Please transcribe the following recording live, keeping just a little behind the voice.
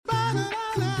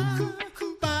You're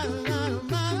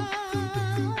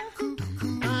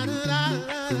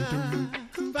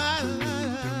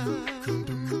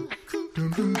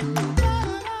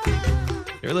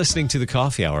listening to The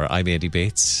Coffee Hour. I'm Andy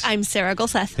Bates. I'm Sarah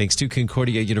Gulseth. Thanks to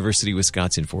Concordia University,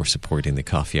 Wisconsin for supporting The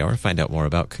Coffee Hour. Find out more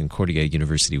about Concordia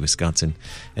University, Wisconsin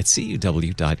at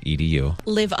cuw.edu.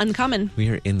 Live uncommon. We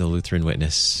are in the Lutheran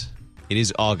Witness. It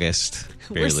is August,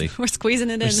 barely. We're squeezing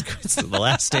it in. It's the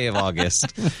last day of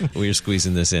August. We're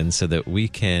squeezing this in so that we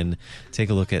can take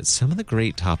a look at some of the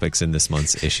great topics in this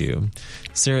month's issue.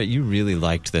 Sarah, you really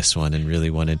liked this one and really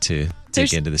wanted to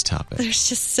dig into this topic. There's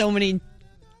just so many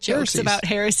jokes about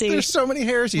heresy. There's so many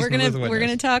heresies. We're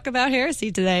gonna talk about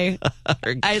heresy today.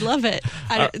 I love it.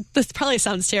 This probably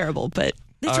sounds terrible, but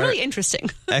it's really interesting.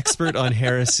 Expert on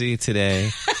heresy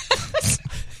today,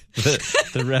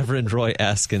 the Reverend Roy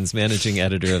Askins, managing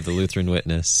editor of the Lutheran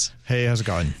Witness. Hey, how's it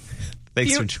going?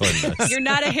 Thanks for joining us. You're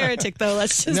not a heretic, though.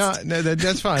 Let's just no,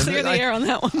 that's fine. Clear the air on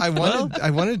that one. I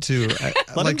wanted to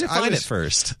let him define it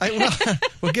first.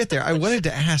 We'll get there. I wanted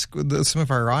to ask some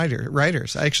of our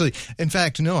writers. In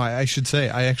fact, I should say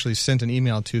I actually sent an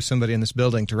email to somebody in this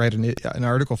building to write an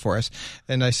article for us,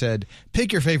 and I said,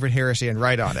 "Pick your favorite heresy and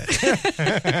write on it."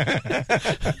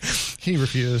 He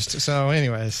refused. So,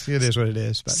 anyways, it is what it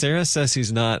is. But Sarah says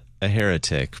he's not a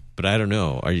heretic, but I don't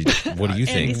know. What do you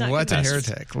think? What's a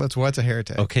heretic? What's a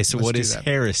heretic? Okay, so what is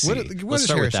heresy? Let's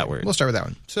start with that word. We'll start with that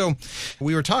one. So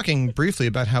we were talking briefly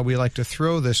about how we like to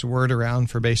throw this word around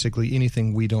for basically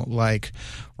anything we don't like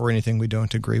or anything we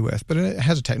don't agree with, but it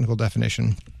has a technical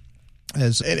definition.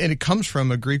 And it comes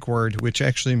from a Greek word which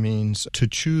actually means to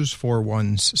choose for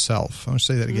one's self. I want to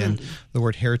say that again. The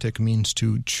word heretic means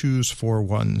to choose for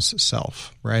one's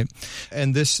self, right?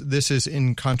 And this is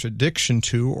in contradiction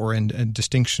to or in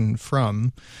distinction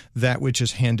from that which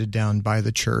is handed down by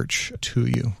the church to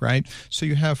you, right? So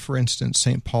you have, for instance,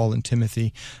 St. Paul and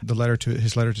Timothy,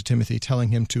 his letter to Timothy,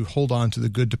 telling him to hold on to the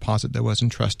good deposit that was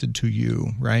entrusted to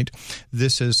you, right?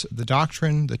 This is the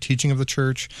doctrine, the teaching of the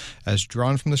church as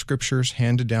drawn from the scriptures,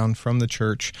 handed down from the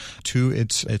church to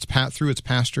through its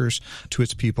pastors to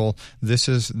its people. This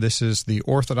is the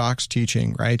orthodox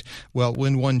teaching, right? Well,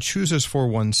 when one chooses for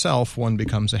oneself, one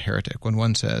becomes a heretic. When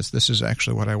one says, "This is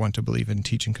actually what I want to believe and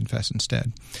teach and confess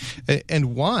instead."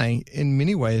 And why, in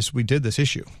many ways, we did this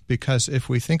issue, because if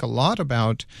we think a lot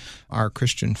about our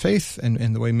Christian faith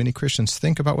and the way many Christians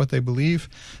think about what they believe,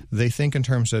 they think in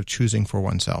terms of choosing for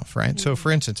oneself, right? So,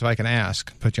 for instance, if I can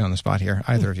put you on the spot here,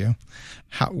 either of you,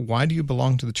 why do you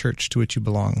belong to the church to which you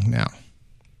belong now?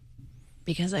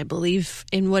 Because I believe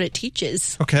in what it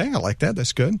teaches. Okay, I like that.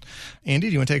 That's good. Andy,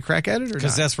 do you want to take a crack at it or not?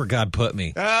 Because that's where God put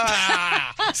me.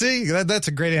 See, that's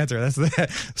a great answer.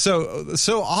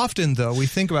 So often, though, we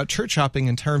think about church hopping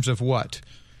in terms of what?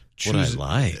 What I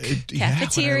like.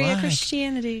 Cafeteria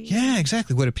Christianity. Yeah,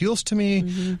 exactly. What appeals to me,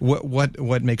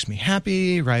 what makes me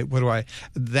happy, right?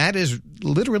 That is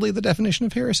literally the definition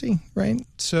of heresy, right?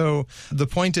 So the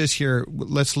point is here,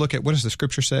 let's look at what does the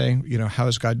scripture say? How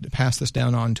has God passed this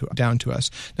down to us?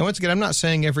 Now, once again, I'm not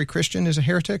saying every Christian is a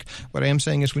heretic. What I am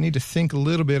saying is we need to think a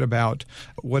little bit about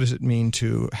what does it mean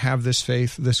to have this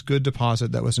faith, this good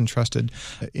deposit that was entrusted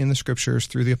in the scriptures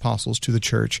through the apostles to the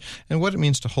church, and what it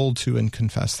means to hold to and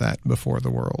confess that before the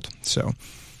world. So,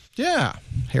 yeah,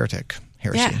 heretic.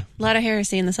 Heresy. Yeah, a lot of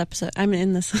heresy in this episode. I'm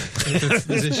in this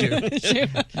issue.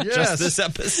 Yes. Just this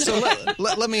episode. So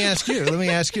let me ask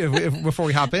you before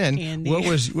we hop in, Andy. what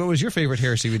was your favorite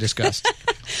heresy we discussed?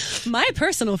 My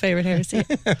personal favorite heresy.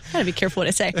 I gotta be careful what I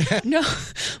say. No,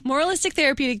 moralistic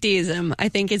therapeutic deism, I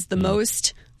think, is the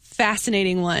most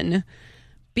fascinating one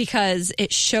because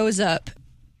it shows up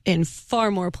in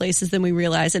far more places than we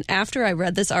realize. And after I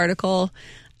read this article,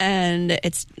 and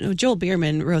it's Joel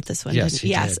Bierman wrote this one.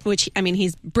 Yes, which,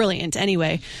 he's brilliant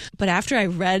anyway. But after I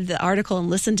read the article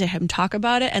and listened to him talk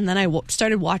about it, and then I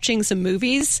started watching some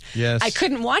movies, yes. I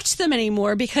couldn't watch them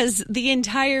anymore because the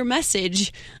entire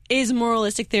message is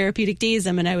moralistic therapeutic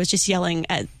deism, and I was just yelling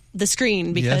at the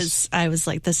screen because I was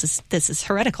like, this is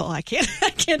heretical. I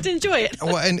can't enjoy it.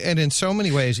 Well, and in so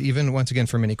many ways, even once again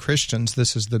for many Christians,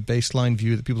 this is the baseline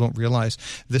view that people don't realize.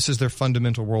 This is their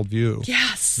fundamental worldview.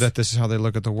 Yes, that this is how they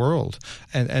look at the world.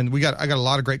 And I got a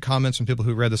lot of great comments from people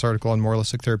who read this article on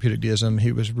moralistic therapeutic deism.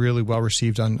 He was really well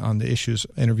received on the issues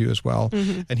interview as well,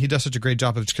 and he does such a great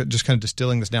job of just kind of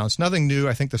distilling this down. It's nothing new.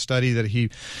 I think the study that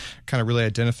he kind of really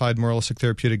identified moralistic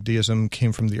therapeutic deism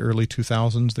came from the early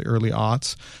 2000s, the early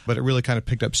aughts. But it really kind of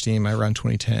picked up steam around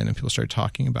 2010, and people started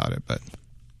talking about it. But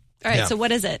All right, Yeah. so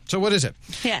what is it? So what is it?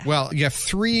 Yeah. Well, you have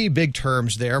three big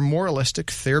terms there. Moralistic,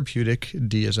 therapeutic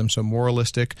deism. So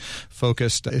moralistic,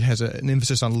 focused. It has an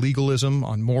emphasis on legalism,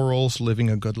 on morals, living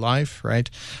a good life, right?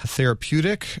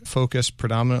 Therapeutic, focused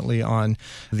predominantly on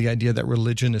the idea that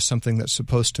religion is something that's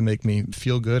supposed to make me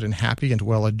feel good and happy and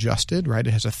well-adjusted, right?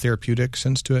 It has a therapeutic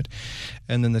sense to it.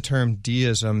 And then the term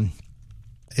deism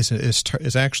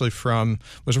is actually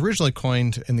was originally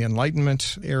coined in the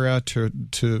Enlightenment era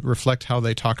to reflect how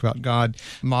they talk about God.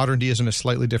 Modern deism is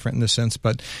slightly different in this sense,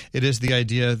 but it is the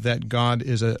idea that God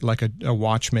is like a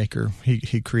watchmaker.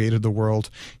 He created the world,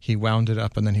 he wound it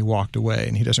up, and then he walked away,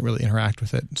 and he doesn't really interact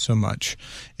with it so much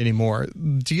anymore.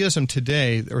 Deism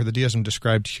today, or the deism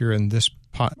described here in this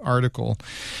article,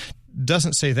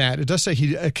 doesn't say that. It does say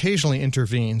he occasionally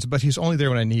intervenes, but he's only there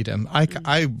when I need him.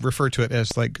 I refer to it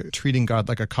as like treating God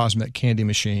like a cosmic candy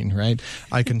machine, right?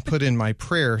 I can put in my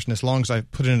prayers, and as long as I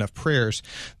put in enough prayers,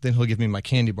 then he'll give me my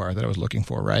candy bar that I was looking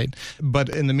for, right? But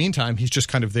in the meantime, he's just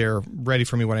kind of there ready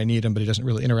for me when I need him, but he doesn't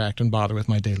really interact and bother with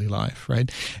my daily life, right?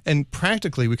 And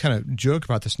practically, we kind of joke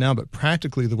about this now, but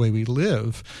practically the way we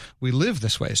live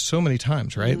this way so many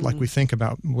times, right? Like we think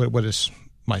about what is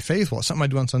my faith. Well, it's something I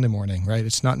do on Sunday morning, right?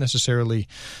 It's not necessarily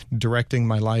directing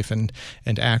my life and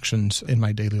actions in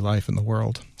my daily life in the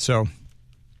world. So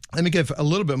let me give a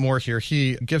little bit more here.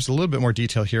 He gives a little bit more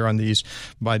detail here on these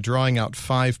by drawing out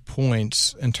 5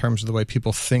 points in terms of the way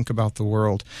people think about the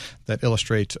world that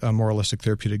illustrate moralistic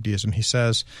therapeutic deism. He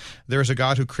says, there is a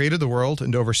God who created the world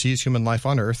and oversees human life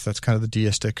on earth. That's kind of the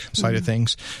deistic side of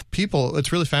things. People,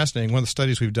 it's really fascinating. One of the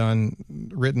studies we've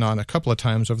written on a couple of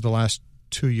times over the last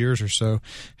 2 years or so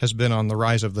has been on the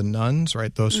rise of the nuns,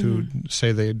 right? Those who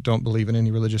say they don't believe in any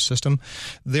religious system.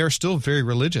 They're still very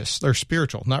religious. They're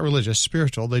spiritual, not religious,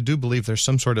 spiritual. They do believe there's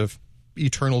some sort of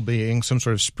eternal being, some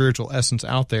sort of spiritual essence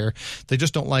out there. They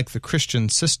just don't like the Christian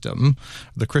system,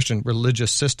 the Christian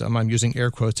religious system. I'm using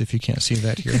air quotes if you can't see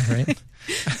that here, right?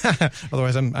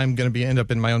 Otherwise, I'm going to end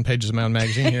up in my own pages of my own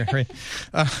magazine here, right?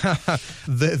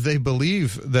 They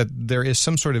believe that there is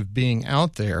some sort of being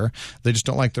out there. They just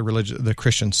don't like the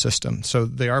Christian system. So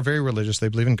they are very religious. They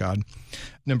believe in God.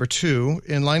 Number 2,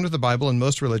 in line with the Bible and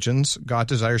most religions, God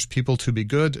desires people to be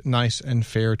good, nice, and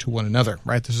fair to one another,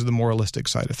 right? This is the moralistic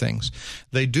side of things.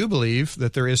 They do believe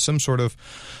that there is some sort of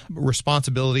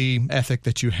responsibility ethic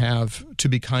that you have to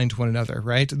be kind to one another,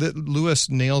 right?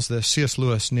 C.S.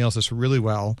 Lewis nails this really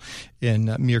well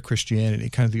in Mere Christianity,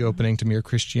 kind of the opening to Mere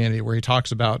Christianity, where he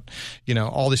talks about,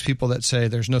 all these people that say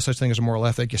there's no such thing as a moral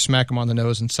ethic. You smack them on the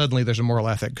nose and suddenly there's a moral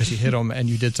ethic because you hit them and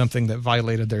you did something that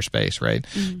violated their space, right?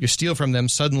 You steal from them,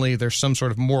 suddenly there's some sort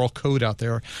of moral code out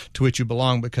there to which you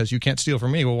belong because you can't steal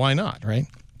from me. Well, why not, right?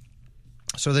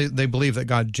 So they believe that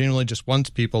God genuinely just wants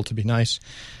people to be nice,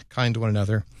 kind to one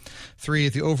another. 3,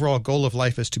 the overall goal of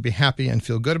life is to be happy and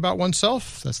feel good about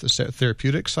oneself. That's the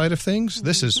therapeutic side of things.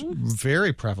 This is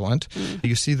very prevalent.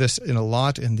 You see this in a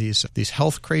lot in these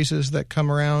health crazes that come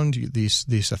around. These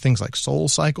things like Soul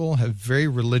Cycle have very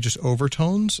religious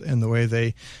overtones in the way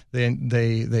they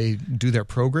do their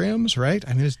programs, right?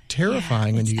 I mean, it's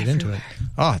terrifying when you get into it.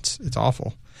 Oh, it's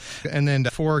awful. And then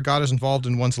 4, God is involved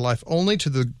in one's life only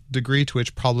to the degree to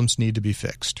which problems need to be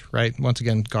fixed, right? Once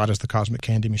again, God is the cosmic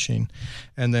candy machine.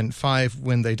 And then 5,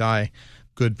 when they die,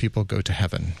 good people go to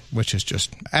heaven, which is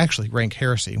just actually rank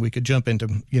heresy. We could jump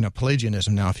into,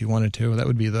 Pelagianism now if you wanted to. That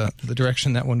would be the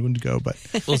direction that one would go. But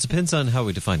well, it depends on how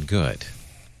we define good.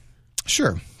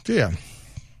 Sure. Yeah.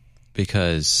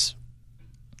 Because,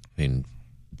 the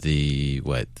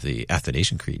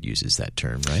Athanasian Creed uses that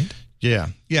term, right?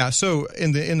 Yeah. So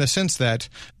in the sense that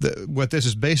what this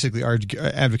is basically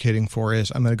advocating for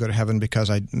is I'm going to go to heaven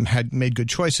because I had made good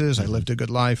choices, I lived a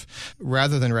good life,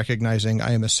 rather than recognizing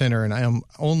I am a sinner and I am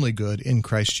only good in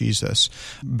Christ Jesus,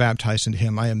 baptized into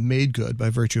Him. I am made good by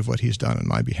virtue of what He's done on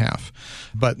my behalf.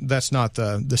 But that's not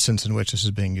the sense in which this is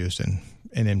being used in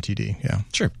MTD. Yeah.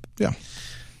 Sure. Yeah.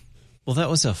 Well,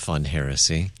 that was a fun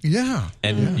heresy. Yeah.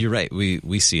 And you're right.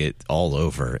 We see it all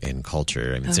over in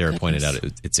culture. Sarah pointed out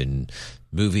it's in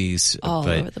movies. All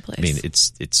over the place.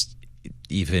 It's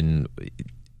even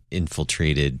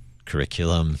infiltrated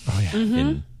curriculum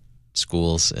in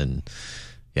schools. And,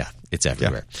 it's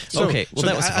everywhere. Yeah. Okay. Well,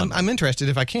 that was fun. I'm interested,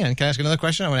 if I can I ask another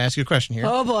question? I want to ask you a question here.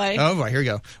 Oh, boy. Here we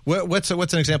go. What's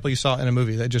an example you saw in a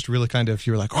movie that just really kind of,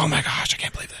 you were like, oh, my gosh, I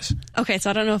can't believe this? Okay, so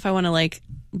I don't know if I want to,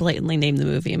 blatantly name the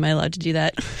movie. Am I allowed to do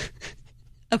that?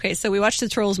 Okay, so we watched the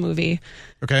Trolls movie.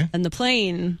 Okay. And the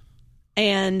plane,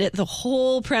 and the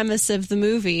whole premise of the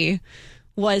movie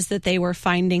was that they were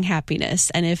finding happiness,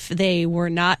 and if they were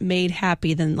not made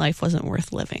happy, then life wasn't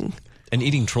worth living. And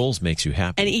eating trolls makes you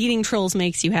happy. And eating trolls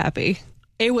makes you happy.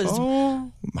 It was,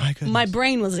 Oh, my goodness. my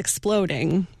brain was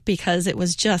exploding because it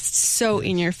was just so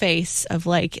in your face of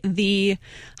like the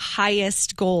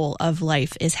highest goal of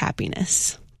life is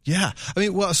happiness. Yeah. I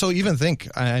mean, well, so even think,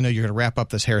 I know you're going to wrap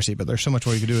up this heresy, but there's so much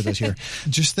more you can do with this here.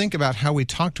 Just think about how we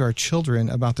talk to our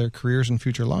children about their careers and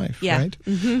future life, right?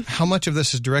 Mm-hmm. How much of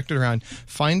this is directed around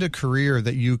find a career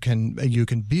that you can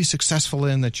be successful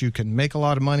in, that you can make a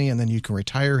lot of money, and then you can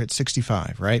retire at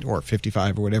 65, right? Or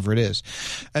 55 or whatever it is.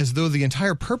 As though the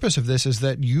entire purpose of this is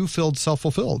that you feel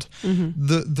self-fulfilled.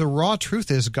 Mm-hmm. The raw truth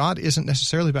is God isn't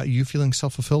necessarily about you feeling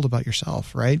self-fulfilled about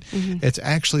yourself, right? Mm-hmm. It's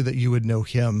actually that you would know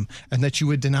Him and that you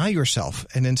would deny yourself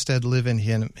and instead live in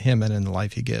him and in the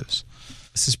life He gives.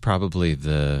 This is probably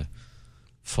the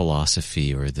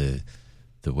philosophy or the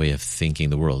way of thinking,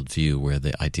 the worldview, where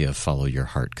the idea of follow your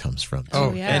heart comes from.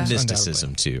 Oh, yeah. And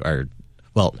mysticism, too.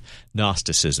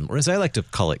 Gnosticism, or as I like to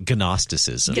call it,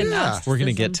 Gnosticism. We're going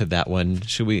to get to that one.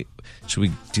 Should we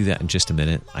do that in just a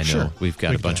minute? I know we've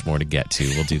got a bunch more to get to.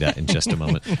 We'll do that in just a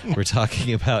moment. We're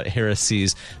talking about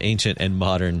heresies, ancient and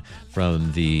modern,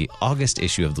 from the August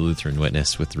issue of the Lutheran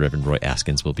Witness with the Reverend Roy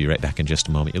Askins. We'll be right back in just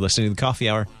a moment. You're listening to The Coffee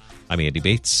Hour. I'm Andy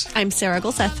Bates. I'm Sarah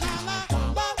Gulseth.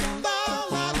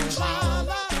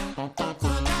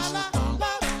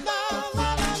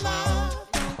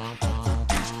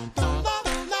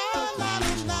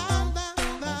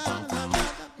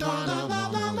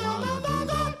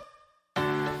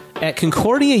 At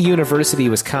Concordia University,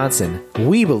 Wisconsin,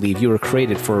 we believe you were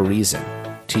created for a reason,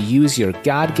 to use your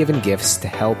God-given gifts to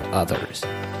help others,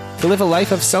 to live a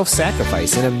life of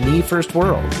self-sacrifice in a me-first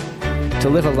world, to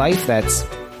live a life that's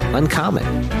uncommon.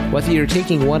 Whether you're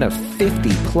taking one of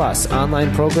 50-plus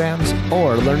online programs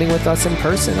or learning with us in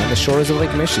person on the shores of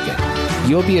Lake Michigan,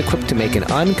 you'll be equipped to make an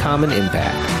uncommon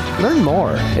impact. Learn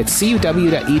more at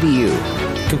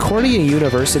cuw.edu. Concordia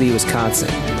University,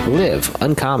 Wisconsin. Live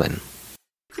uncommon.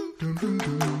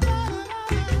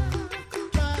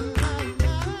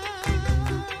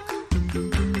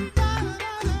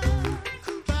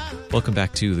 Welcome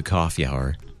back to The Coffee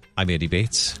Hour. I'm Andy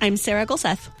Bates. I'm Sarah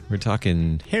Gulseth. We're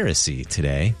talking heresy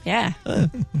today. Yeah.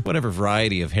 Whatever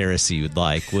variety of heresy you'd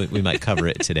like, we might cover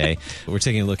it today. We're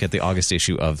taking a look at the August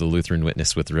issue of the Lutheran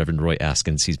Witness with the Reverend Roy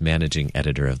Askins. He's managing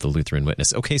editor of the Lutheran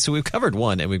Witness. Okay, so we've covered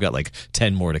one, and we've got like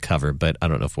 10 more to cover, but I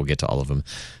don't know if we'll get to all of them.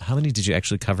 How many did you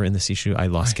actually cover in this issue? I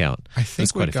lost count. I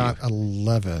think we got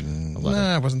 11.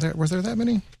 Nah, wasn't there? Was there that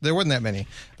many? There wasn't that many.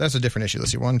 That's a different issue.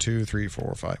 Let's see. 1, 2, 3,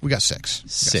 4, 5. We got 6.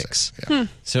 Six. Yeah.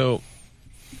 So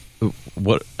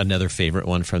what another favorite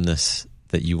one from this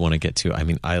that you want to get to? I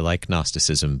mean, I like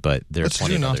Gnosticism, but there are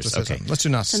plenty of others. Okay. Let's do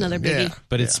Gnosticism. Another biggie. Yeah.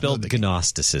 But it's spelled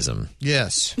Gnosticism.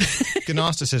 Yes.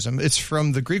 Gnosticism. It's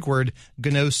from the Greek word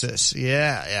gnosis.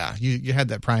 Yeah. You had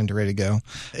that primed ready to go.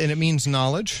 And it means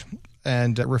knowledge,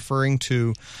 and referring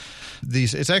to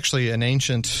these. It's actually an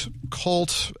ancient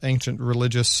cult, ancient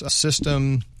religious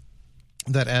system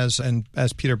that, as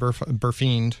Peter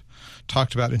Burfiend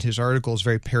talked about in his article, is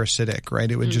very parasitic, right?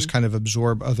 It would just kind of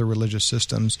absorb other religious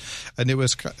systems. And it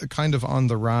was kind of on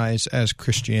the rise as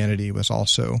Christianity was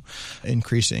also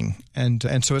increasing.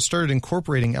 And so it started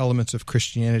incorporating elements of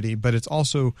Christianity, but it's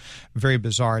also very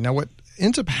bizarre. Now, what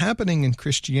ends up happening in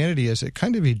Christianity is it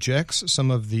kind of ejects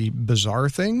some of the bizarre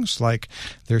things, like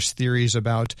there's theories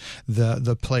about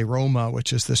the pleroma,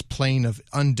 which is this plane of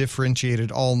undifferentiated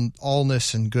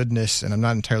allness and goodness, and I'm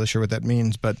not entirely sure what that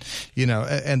means, but,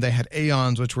 and they had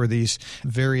aeons, which were these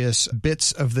various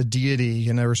bits of the deity,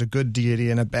 and there was a good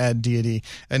deity and a bad deity,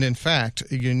 and in fact,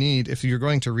 you need, if you're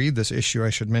going to read this issue,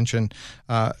 I should mention,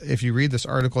 if you read this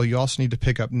article, you also need to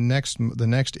pick up the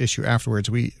next issue afterwards.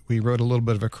 We wrote a little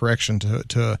bit of a correction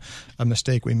to a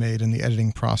mistake we made in the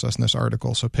editing process in this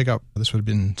article. So pick up, this would have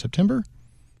been September?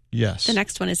 Yes. The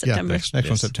next one is September. Yeah, next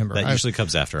one's September. That usually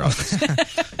comes after August.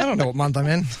 I don't know what month I'm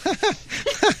in.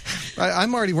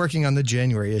 I'm already working on the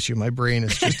January issue. My brain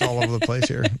is just all over the place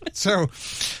here. So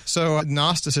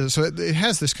Gnosticism, so it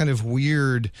has this kind of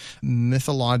weird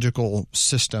mythological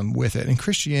system with it. In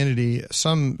Christianity,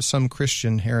 some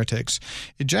Christian heretics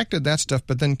ejected that stuff,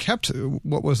 but then kept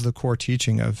what was the core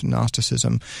teaching of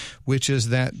Gnosticism, which is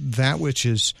that which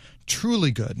is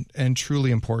truly good and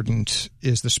truly important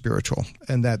is the spiritual,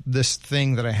 and that this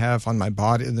thing that I have on my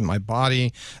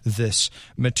body, this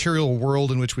material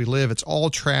world in which we live, it's all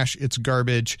trash, it's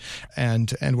garbage,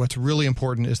 and what's really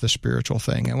important is the spiritual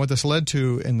thing. And what this led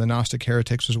to in the Gnostic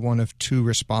heretics was one of two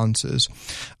responses: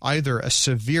 either a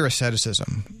severe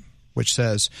asceticism, which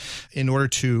says, in order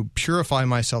to purify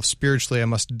myself spiritually, I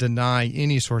must deny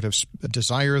any sort of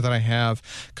desire that I have,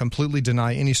 completely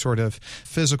deny any sort of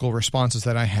physical responses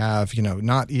that I have,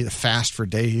 not eat, fast for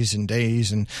days and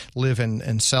days and live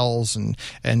in cells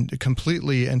and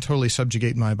completely and totally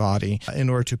subjugate my body in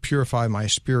order to purify my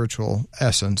spiritual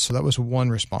essence. So that was one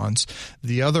response.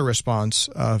 The other response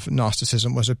of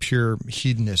Gnosticism was a pure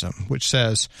hedonism, which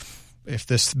says, if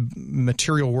this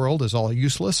material world is all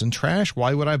useless and trash,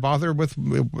 why would I bother with,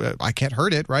 I can't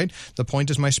hurt it, right? The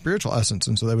point is my spiritual essence.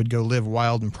 And so they would go live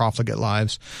wild and profligate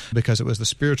lives because it was the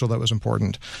spiritual that was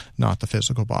important, not the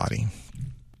physical body.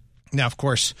 Now, of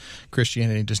course,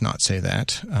 Christianity does not say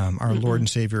that. Our Lord and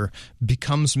Savior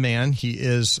becomes man. He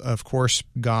is, of course,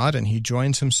 God, and he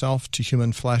joins himself to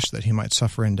human flesh that he might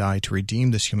suffer and die to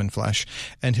redeem this human flesh.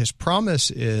 And his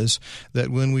promise is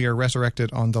that when we are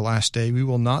resurrected on the last day, we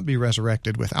will not be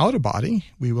resurrected without a body.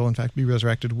 We will, in fact, be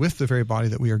resurrected with the very body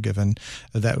that we are given,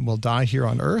 that will die here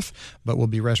on earth, but will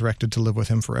be resurrected to live with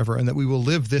him forever, and that we will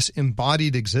live this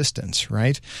embodied existence,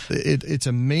 right? It's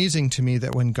amazing to me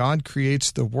that when God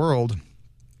creates the world,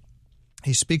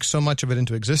 he speaks so much of it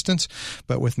into existence,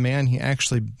 but with man, he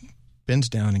actually bends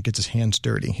down and gets his hands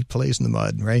dirty. He plays in the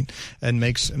mud, right? And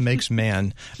makes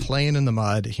man playing in the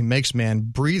mud. He makes man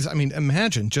breathe. I mean,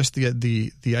 imagine just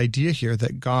the idea here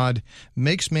that God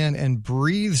makes man and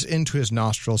breathes into his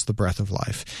nostrils the breath of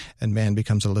life, and man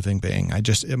becomes a living being. I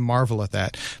just marvel at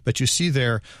that. But you see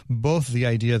there both the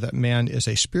idea that man is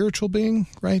a spiritual being,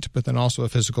 right? But then also a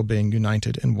physical being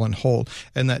united in one whole,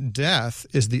 and that death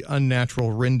is the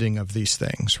unnatural rending of these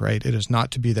things, right? It is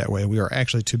not to be that way. We are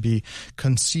actually to be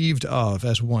conceived of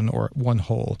as one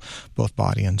whole, both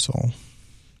body and soul.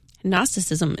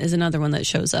 Gnosticism is another one that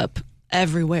shows up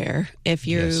everywhere. If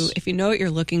you know what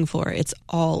you're looking for, it's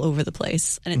all over the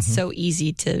place, and it's so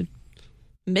easy to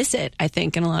miss it, I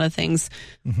think, in a lot of things.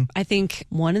 I think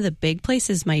one of the big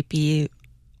places might be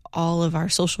all of our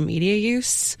social media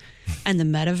use and the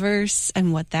metaverse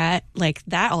and what that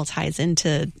all ties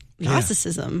into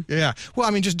Gnosticism. Yeah. Well,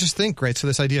 I mean, just think, right? So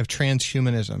this idea of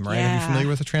transhumanism, right? Yeah. Are you familiar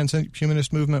with the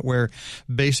transhumanist movement, where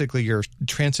basically you're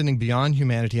transcending beyond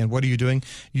humanity, and what are you doing?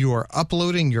 You are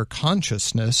uploading your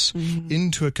consciousness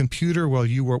into a computer where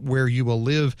you will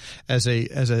live as a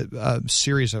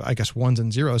series of, I guess, ones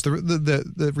and zeros.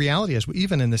 The reality is,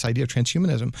 even in this idea of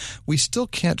transhumanism, we still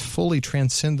can't fully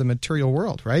transcend the material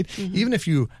world, right? Even if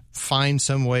you find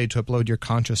some way to upload your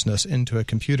consciousness into a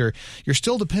computer, you're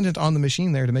still dependent on the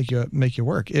machine there to make you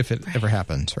work, if it ever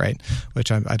happens, right?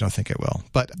 Which I don't think it will.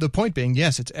 But the point being,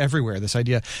 yes, it's everywhere, this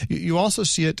idea. You also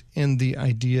see it in the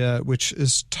idea, which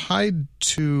is tied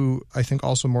to, I think,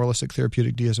 also moralistic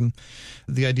therapeutic deism,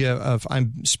 the idea of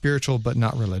I'm spiritual but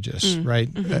not religious, right?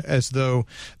 As though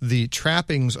the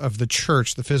trappings of the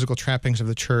church, the physical trappings of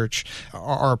the church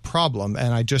are a problem,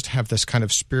 and I just have this kind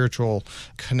of spiritual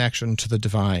connection to the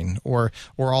divine. Or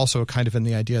also kind of in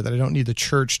the idea that I don't need the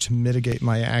church to mitigate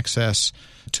my access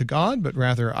to God, but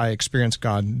rather I experience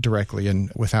God directly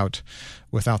and without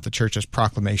the church's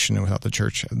proclamation, and without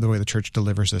the way the church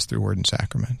delivers this through word and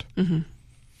sacrament.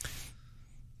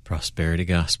 Prosperity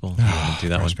gospel. Do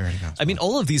that prosperity one. gospel. I mean,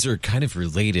 all of these are kind of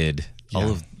related.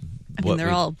 Yeah.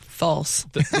 They're all false.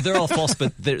 They're all false,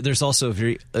 but there's also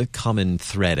a common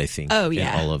thread, I think, in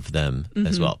all of them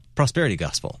as well. Prosperity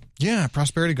gospel. Yeah,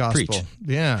 prosperity gospel. Preach.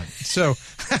 Yeah. So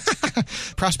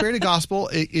prosperity gospel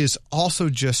is also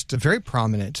just very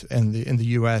prominent in the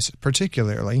U.S.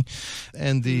 particularly.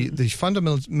 And the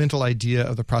fundamental idea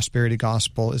of the prosperity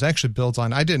gospel is actually built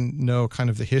on, I didn't know kind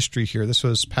of the history here. This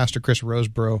was Pastor Chris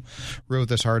Roseborough wrote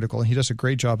this article, and he does a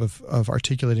great job of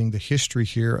articulating the history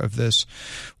here of this,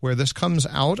 where this comes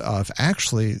out of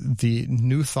actually the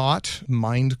New Thought,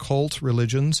 mind cult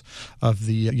religions of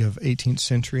the 18th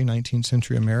century, 19th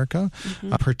century America.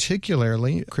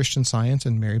 Particularly Christian Science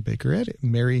and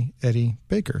Mary Eddy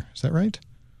Baker. Is that right?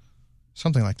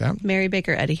 Something like that. Mary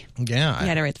Baker Eddy. Yeah. You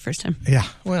had it right the first time. Yeah.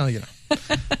 Well,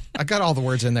 I got all the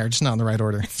words in there, just not in the right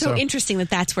order. It's so interesting that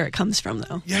that's where it comes from,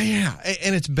 though. Yeah.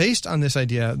 And it's based on this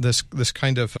idea, this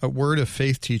kind of a word of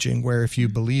faith teaching, where if you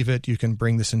believe it, you can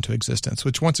bring this into existence,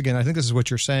 which once again, I think this is what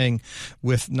you're saying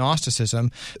with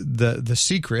Gnosticism. The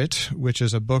Secret, which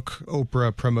is a book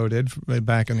Oprah promoted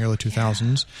back in the early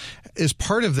 2000s, is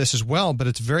part of this as well, but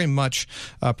it's very much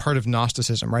part of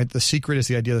Gnosticism, right? The secret is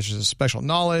the idea that there's a special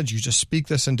knowledge. You just speak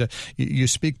this you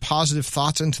speak positive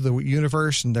thoughts into the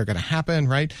universe, and they're going to happen. happen,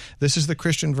 right? This is the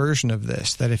Christian version of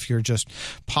this, that if you're just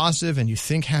positive and you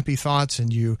think happy thoughts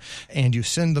and you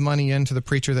send the money in to the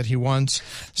preacher that he wants,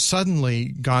 suddenly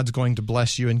God's going to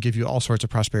bless you and give you all sorts of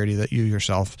prosperity that you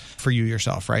yourself,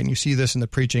 right? And you see this in the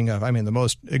preaching of, the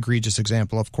most egregious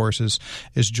example, of course, is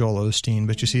Joel Osteen,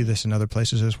 but you see this in other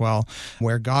places as well,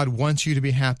 where God wants you to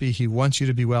be happy, he wants you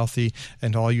to be wealthy,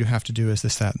 and all you have to do is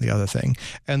this, that, and the other thing.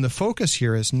 And the focus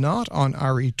here is not on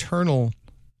our eternal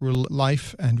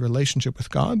life and relationship with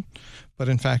God, but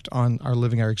in fact on our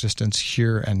living our existence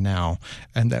here and now,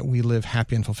 and that we live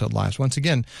happy and fulfilled lives. Once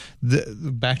again,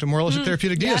 back to moralistic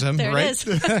therapeutic deism, right?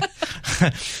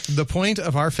 The point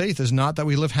of our faith is not that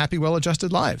we live happy,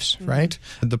 well-adjusted lives, right?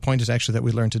 The point is actually that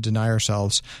we learn to deny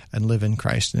ourselves and live in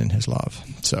Christ and in his love.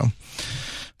 So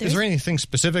is there anything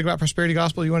specific about prosperity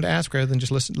gospel you want to ask rather than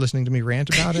just listening to me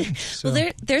rant about it? So.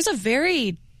 Well, there's a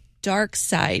very dark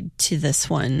side to this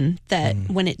one that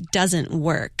when it doesn't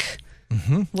work,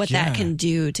 that can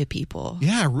do to people.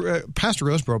 Yeah, Pastor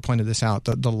Roseborough pointed this out,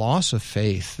 the loss of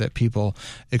faith that people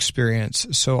experience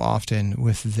so often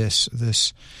with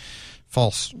this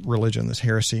false religion, this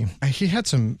heresy. He had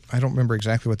some, I don't remember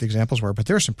exactly what the examples were, but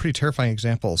there are some pretty terrifying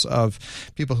examples of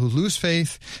people who lose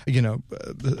faith,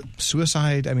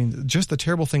 suicide. Just the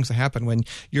terrible things that happen when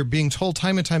you're being told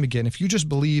time and time again, if you just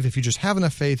believe, if you just have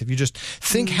enough faith, if you just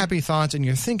think happy thoughts, and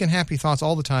you're thinking happy thoughts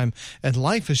all the time, and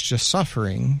life is just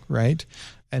suffering, right?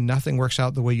 And nothing works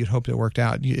out the way you'd hoped it worked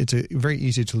out. It's very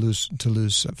easy to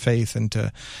lose faith and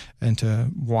to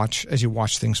watch, as you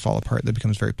watch things fall apart, that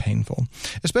becomes very painful.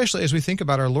 Especially as we think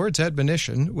about our Lord's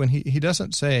admonition when he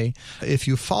doesn't say, if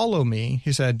you follow me,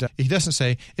 he doesn't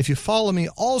say, if you follow me,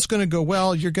 all's going to go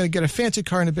well, you're going to get a fancy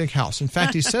car and a big house. In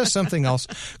fact, he says something else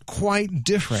quite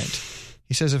different.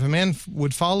 He says, if a man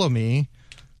would follow me,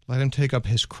 let him take up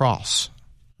his cross,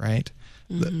 right?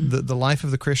 The life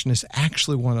of the Christian is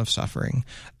actually one of suffering,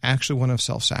 actually one of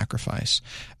self-sacrifice.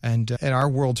 And our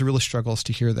world really struggles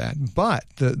to hear that. But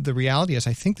the reality is,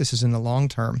 I think this is in the long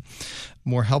term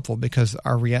more helpful, because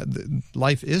our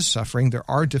life is suffering. There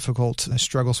are difficult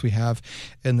struggles we have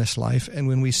in this life. And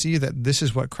when we see that this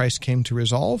is what Christ came to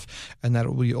resolve, and that it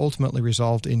will be ultimately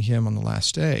resolved in him on the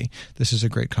last day, this is a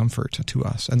great comfort to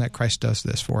us, and that Christ does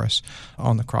this for us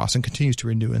on the cross and continues to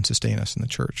renew and sustain us in the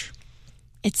church.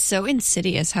 It's so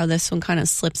insidious how this one kind of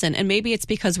slips in. And maybe it's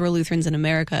because we're Lutherans in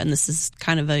America and this is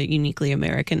kind of a uniquely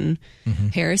American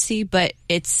heresy. But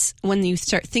it's when you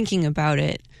start thinking about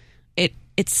it,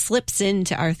 it slips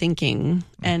into our thinking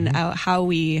and how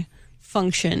we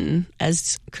function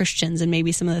as Christians, and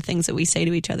maybe some of the things that we say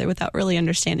to each other without really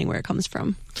understanding where it comes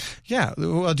from. Yeah.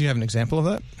 Well, do you have an example of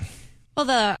that?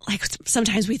 Well,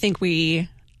 sometimes we think we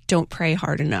don't pray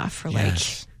hard enough, or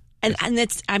yes. And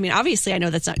that's, obviously I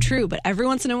know that's not true, but every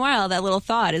once in a while that little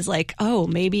thought is like, oh,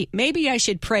 maybe I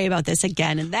should pray about this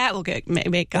again, and that will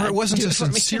make God. Or it wasn't a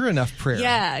sincere enough prayer.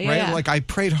 Yeah. Right? Like I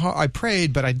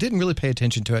prayed, but I didn't really pay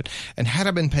attention to it. And had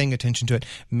I been paying attention to it,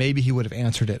 maybe he would have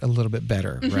answered it a little bit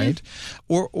better, right?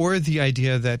 Or the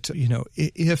idea that,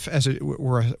 if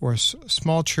we're a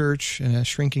small church in a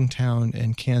shrinking town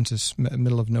in Kansas,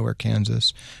 middle of nowhere,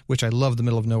 Kansas, which I love the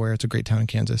middle of nowhere. It's a great town in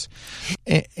Kansas.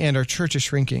 And our church is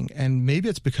shrinking. And maybe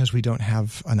it's because we don't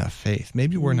have enough faith.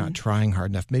 Maybe we're not trying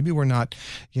hard enough. Maybe we're not,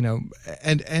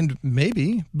 and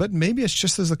maybe it's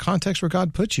just as the context where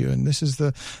God put you. And this is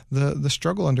the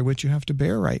struggle under which you have to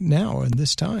bear right now in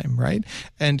this time, right?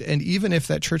 And even if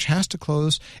that church has to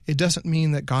close, it doesn't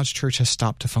mean that God's church has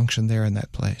stopped to function there in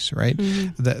that place, right?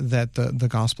 That the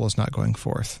gospel is not going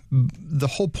forth. The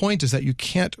whole point is that you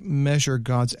can't measure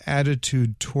God's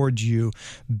attitude toward you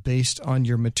based on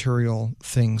your material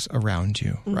things around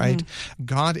you, right?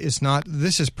 God is not,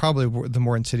 this is probably the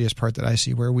more insidious part that I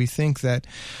see, where we think that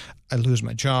I lose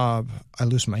my job, I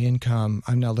lose my income,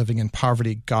 I'm now living in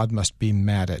poverty, God must be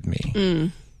mad at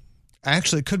me.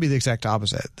 Actually, it could be the exact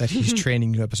opposite, that he's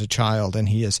training you up as a child, and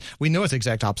we know it's the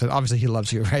exact opposite. Obviously, he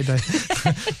loves you, right?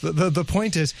 The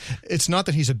point is, it's not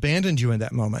that he's abandoned you in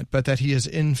that moment, but that he is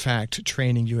in fact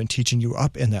training you and teaching you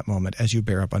up in that moment as you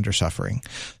bear up under suffering.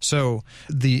 So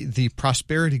the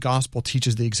prosperity gospel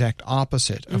teaches the exact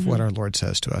opposite of what our Lord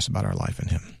says to us about our life in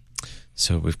him.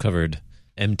 So we've covered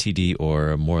MTD,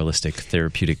 or moralistic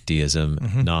therapeutic deism,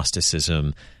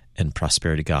 Gnosticism, and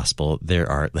prosperity gospel.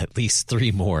 There are at least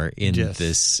three more in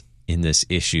this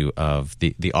issue of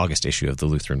the August issue of the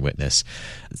Lutheran Witness.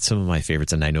 Some of my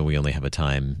favorites, and I know we only have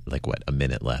a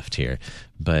minute left here,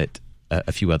 but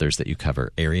a few others that you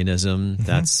cover. Arianism,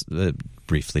 that's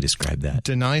briefly describe that.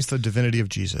 Denies the divinity of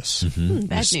Jesus.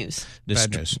 Bad news.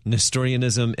 Bad news.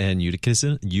 Nestorianism and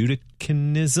Eutychianism.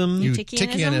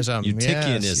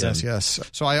 Eutychianism? Yes.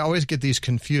 So I always get these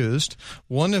confused.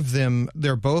 One of them,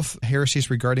 they're both heresies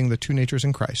regarding the two natures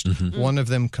in Christ. One of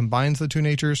them combines the two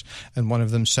natures, and one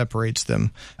of them separates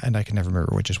them. And I can never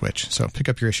remember which is which. So pick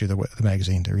up your issue of the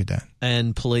magazine to read that.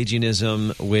 And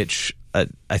Pelagianism, which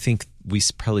I think we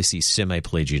probably see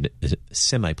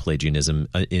semi-Pelagianism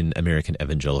in American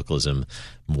evangelicalism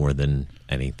more than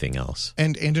anything else.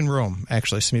 And in Rome,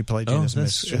 actually, semi-Pelagianism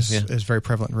is very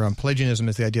prevalent in Rome. Pelagianism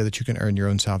is the idea that you can earn your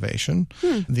own salvation.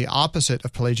 The opposite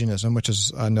of Pelagianism, which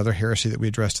is another heresy that we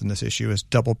addressed in this issue, is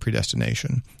double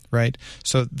predestination, right?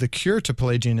 So the cure to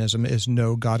Pelagianism is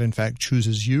no, God in fact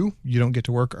chooses you. You don't get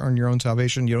to work on your own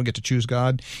salvation. You don't get to choose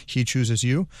God. He chooses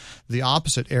you. The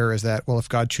opposite error is that, well, if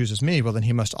God chooses me, well, then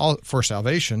he must, for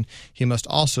salvation, he must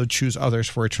also choose others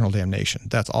for eternal damnation.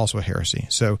 That's also a heresy.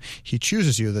 So he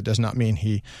chooses you. That does not mean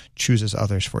he chooses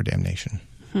others for damnation.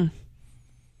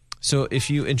 So if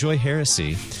you enjoy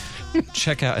heresy,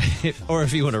 check out, or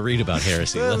if you want to read about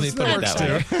heresy, let me put it that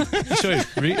way.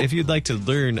 If you'd like to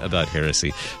learn about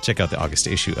heresy, check out the August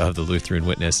issue of the Lutheran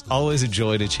Witness. Always a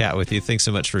joy to chat with you. Thanks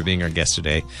so much for being our guest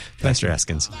today, Pastor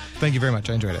Askins. Thank you very much.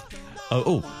 I enjoyed it.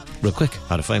 Oh, real quick,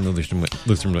 how to find the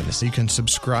Lutheran Witness. You can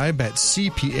subscribe at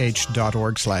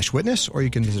cph.org/witness, or you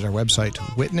can visit our website,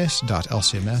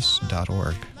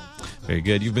 witness.lcms.org. Very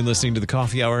good. You've been listening to The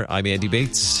Coffee Hour. I'm Andy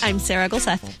Bates. I'm Sarah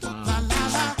Gulseth.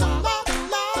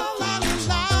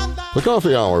 The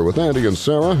Coffee Hour with Andy and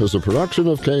Sarah is a production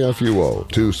of KFUO.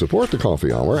 To support The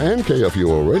Coffee Hour and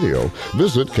KFUO Radio,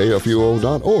 visit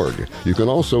KFUO.org. You can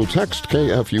also text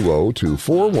KFUO to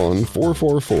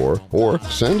 41444 or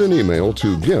send an email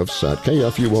to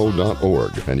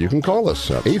gifts@KFUO.org. And you can call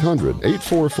us at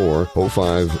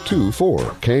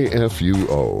 800-844-0524.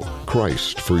 KFUO.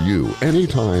 Christ for you,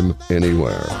 anytime,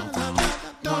 anywhere.